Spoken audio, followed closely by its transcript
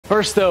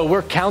First, though,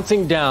 we're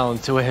counting down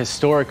to a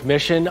historic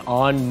mission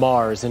on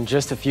Mars. In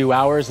just a few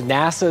hours,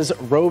 NASA's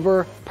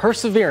rover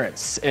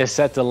Perseverance is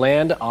set to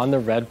land on the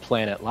red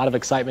planet. A lot of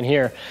excitement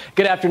here.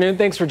 Good afternoon.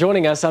 Thanks for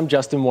joining us. I'm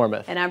Justin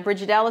Warmoth. And I'm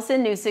Bridget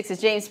Allison. News 6's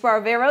James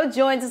Sparvero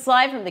joins us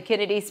live from the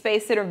Kennedy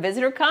Space Center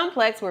Visitor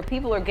Complex, where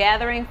people are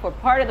gathering for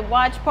part of the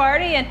watch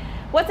party. And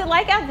what's it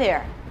like out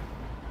there?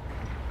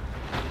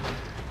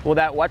 Well,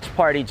 that watch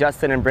party,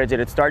 Justin and Bridget,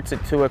 it starts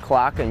at 2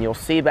 o'clock, and you'll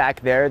see back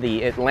there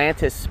the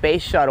Atlantis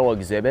Space Shuttle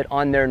exhibit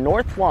on their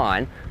north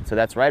lawn. So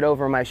that's right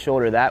over my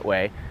shoulder that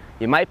way.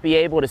 You might be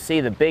able to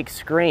see the big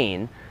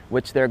screen,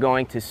 which they're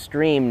going to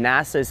stream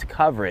NASA's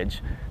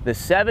coverage. The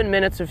 7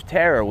 minutes of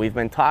terror, we've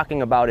been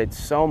talking about it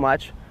so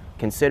much,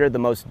 considered the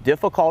most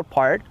difficult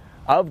part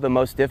of the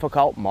most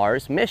difficult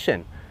Mars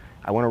mission.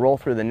 I want to roll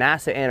through the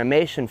NASA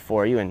animation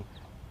for you and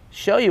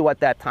show you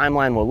what that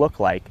timeline will look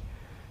like.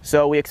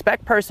 So we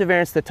expect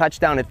Perseverance to touch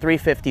down at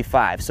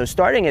 3:55. So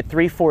starting at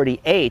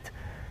 3:48,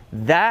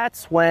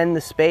 that's when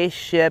the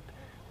spaceship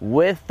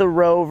with the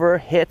rover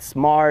hits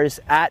Mars'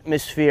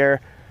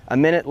 atmosphere. A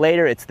minute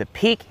later, it's the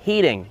peak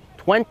heating,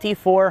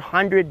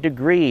 2,400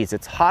 degrees.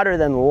 It's hotter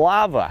than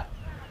lava.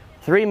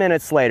 3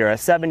 minutes later, a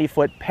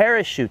 70-foot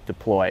parachute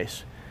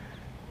deploys.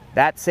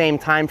 That same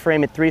time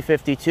frame at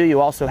 3:52,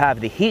 you also have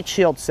the heat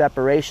shield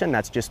separation.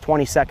 That's just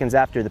 20 seconds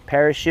after the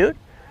parachute.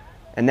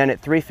 And then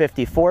at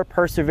 3:54,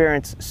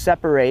 Perseverance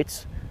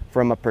separates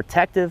from a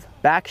protective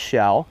back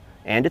shell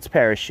and its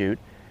parachute.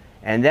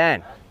 And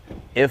then,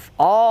 if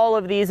all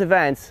of these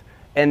events,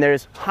 and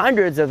there's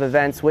hundreds of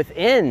events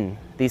within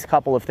these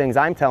couple of things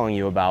I'm telling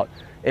you about,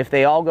 if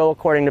they all go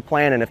according to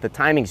plan and if the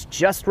timing's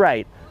just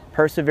right,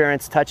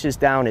 Perseverance touches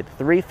down at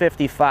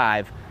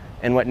 3:55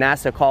 in what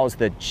NASA calls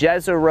the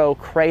Jezero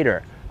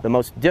crater, the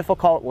most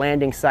difficult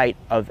landing site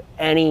of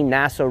any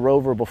NASA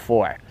rover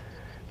before.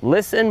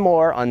 Listen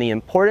more on the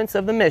importance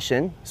of the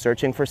mission,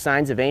 searching for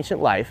signs of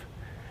ancient life,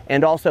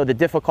 and also the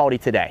difficulty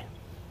today.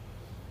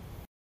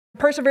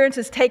 Perseverance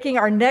is taking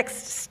our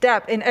next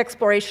step in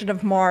exploration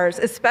of Mars,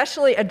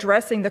 especially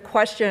addressing the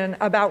question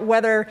about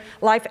whether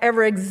life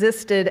ever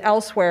existed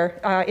elsewhere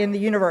in the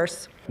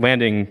universe.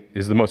 Landing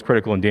is the most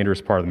critical and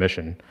dangerous part of the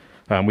mission.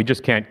 We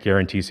just can't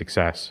guarantee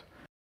success.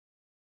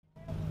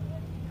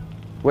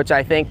 Which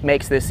I think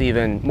makes this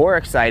even more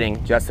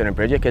exciting, Justin and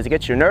Bridget, because it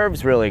gets your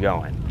nerves really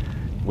going.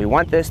 We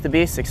want this to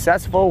be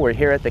successful. We're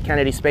here at the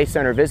Kennedy Space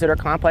Center Visitor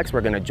Complex.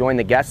 We're going to join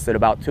the guests at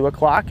about 2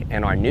 o'clock,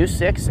 and our News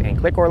 6 and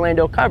Click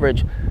Orlando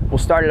coverage will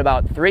start at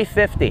about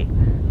 3:50.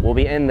 We'll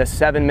be in the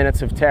 7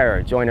 minutes of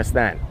terror. Join us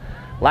then.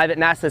 Live at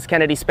NASA's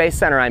Kennedy Space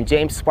Center, I'm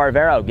James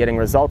Sparvero, getting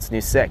results,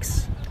 News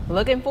 6.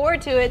 Looking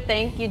forward to it.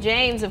 Thank you,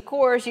 James. Of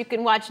course, you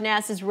can watch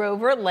NASA's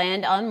rover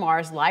land on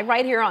Mars live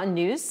right here on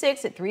News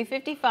 6 at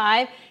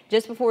 3:55,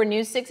 just before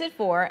News 6 at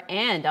 4,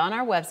 and on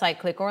our website,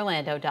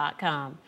 clickorlando.com.